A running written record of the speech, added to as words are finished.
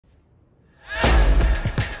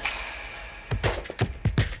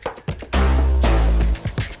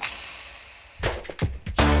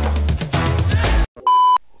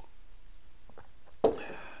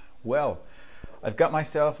I've got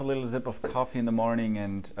myself a little sip of coffee in the morning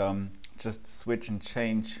and just switch and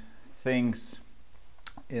change things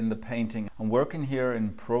in the painting. I'm working here in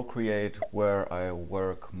Procreate, where I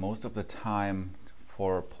work most of the time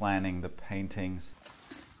for planning the paintings.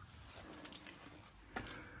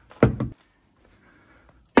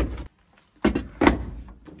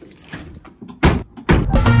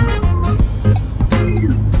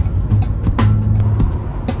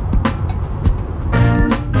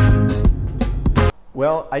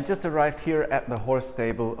 Well, I just arrived here at the horse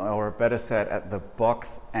stable, or better said at the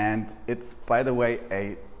box, and it's, by the way,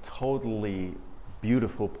 a totally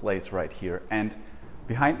beautiful place right here. And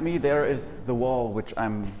behind me there is the wall which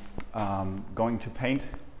I'm going to paint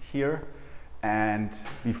here. And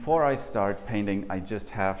before I start painting, I just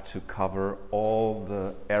have to cover all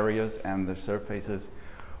the areas and the surfaces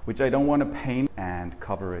which I don't want to paint, and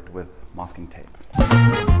cover it with masking tape.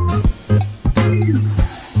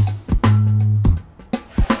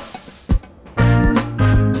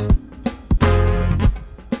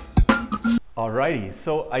 Alrighty,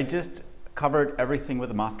 so I just covered everything with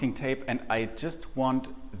the masking tape, and I just want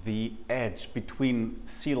the edge between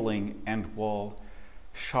ceiling and wall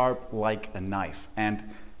sharp like a knife. And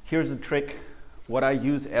here's the trick. What I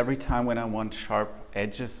use every time when I want sharp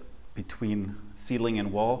edges between ceiling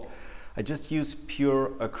and wall, I just use pure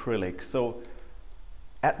acrylic. So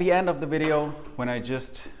at the end of the video, when I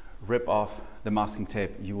just rip off the masking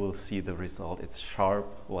tape, you will see the result. It's sharp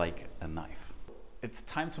like a knife. It's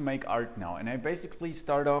time to make art now, and I basically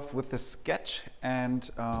start off with a sketch, and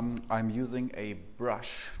I'm using a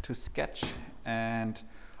brush to sketch and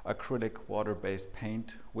acrylic water-based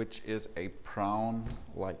paint, which is a brown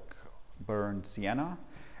like burnt sienna.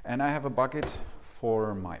 And I have a bucket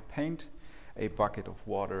for my paint, a bucket of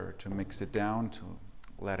water to mix it down, to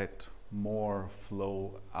let it more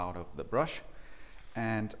flow out of the brush.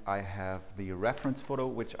 And I have the reference photo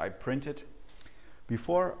which I printed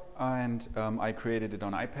before, and I created it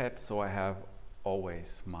on iPad, so I have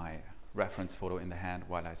always my reference photo in the hand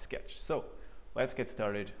while I sketch. So let's get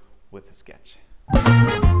started with the sketch.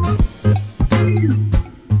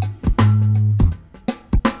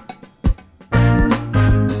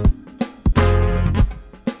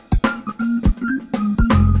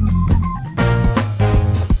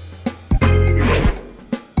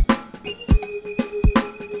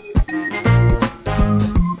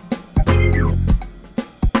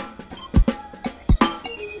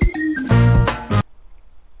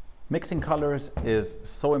 Mixing colors is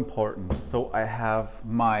so important. So I have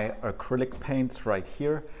my acrylic paints right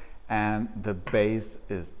here, and the base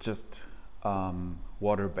is just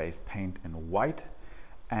water-based paint in white.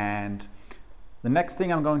 And the next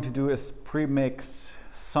thing I'm going to do is pre-mix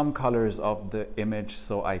some colors of the image,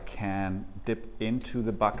 so I can dip into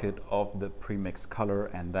the bucket of the pre-mixed color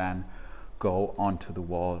and then go onto the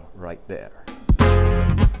wall right there.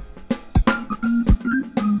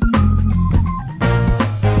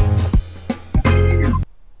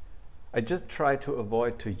 I just try to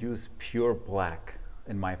avoid to use pure black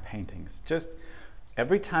in my paintings. Just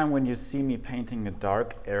every time when you see me painting a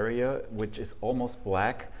dark area which is almost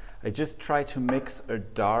black, I just try to mix a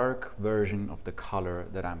dark version of the color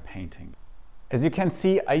that I'm painting. As you can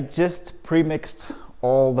see, I just pre-mixed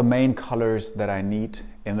all the main colors that I need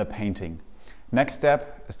in the painting. Next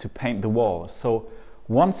step is to paint the wall. So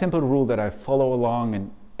one simple rule that I follow along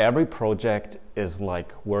in every project is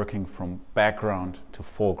like working from background to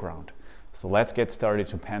foreground. So let's get started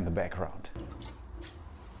to paint the background.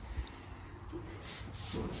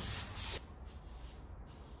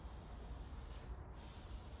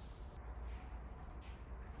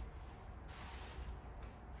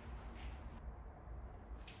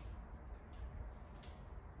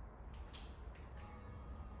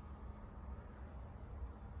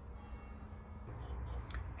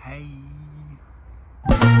 Hey!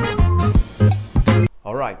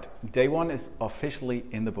 All right, day one is officially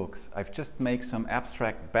in the books. I've just made some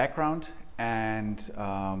abstract background, and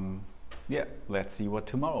yeah, let's see what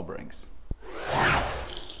tomorrow brings.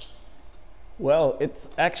 Well, it's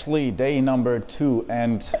actually day number 2,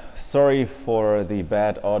 and sorry for the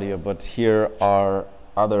bad audio, but here are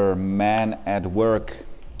other men at work,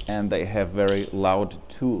 and they have very loud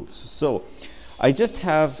tools. So I just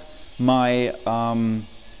have my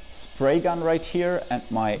spray gun right here and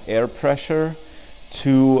my air pressure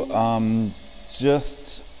to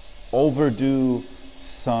just overdo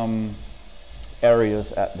some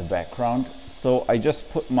areas at the background. So I just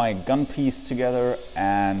put my gun piece together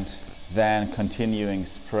and then continuing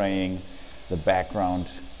spraying the background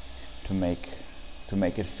to make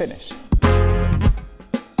it finish.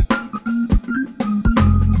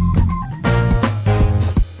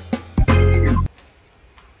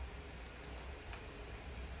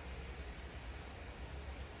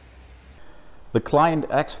 The client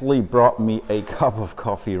actually brought me a cup of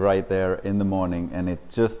coffee right there in the morning, and it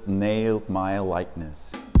just nailed my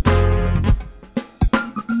likeness.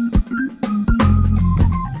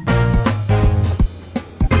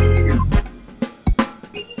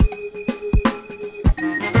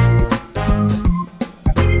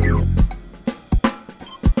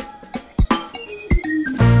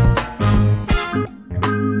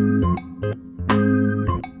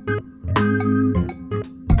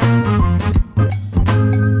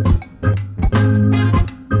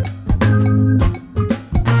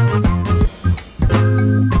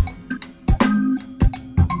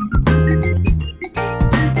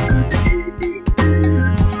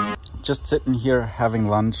 Just sitting here having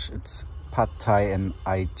lunch. It's pad thai and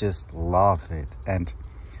I just love it, and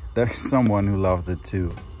there's someone who loves it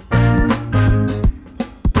too.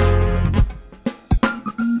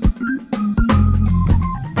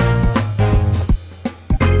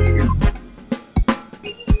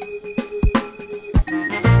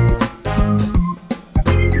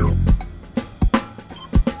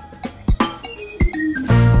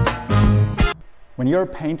 When you're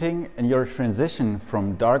painting and your transition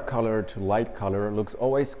from dark color to light color looks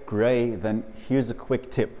always gray, then here's a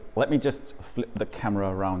quick tip. Let me just flip the camera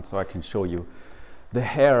around so I can show you. The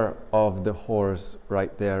hair of the horse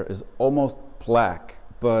right there is almost black,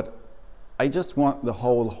 but I just want the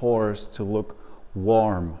whole horse to look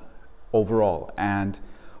warm overall. And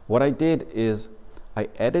what I did is I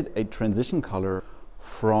added a transition color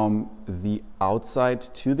from the outside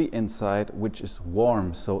to the inside, which is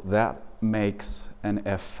warm, so that makes an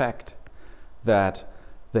effect that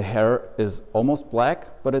the hair is almost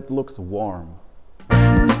black, but it looks warm.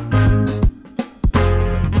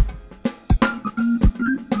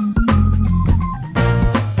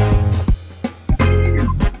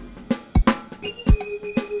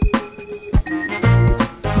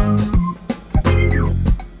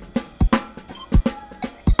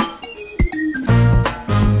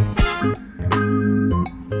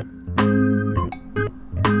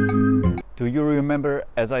 Do you remember,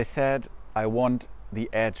 as I said, I want the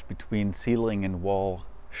edge between ceiling and wall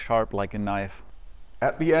sharp like a knife?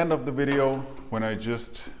 At the end of the video, when I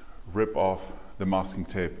just rip off the masking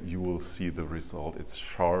tape, you will see the result. It's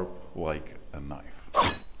sharp like a knife.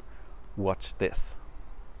 Watch this.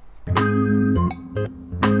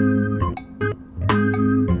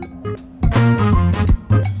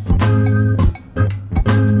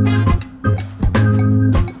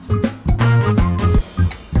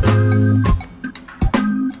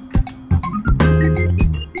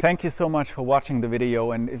 Thank you so much for watching the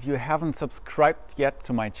video, and if you haven't subscribed yet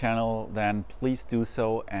to my channel, then please do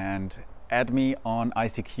so and add me on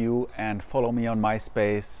ICQ and follow me on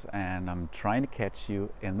MySpace, and I'm trying to catch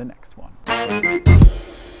you in the next one.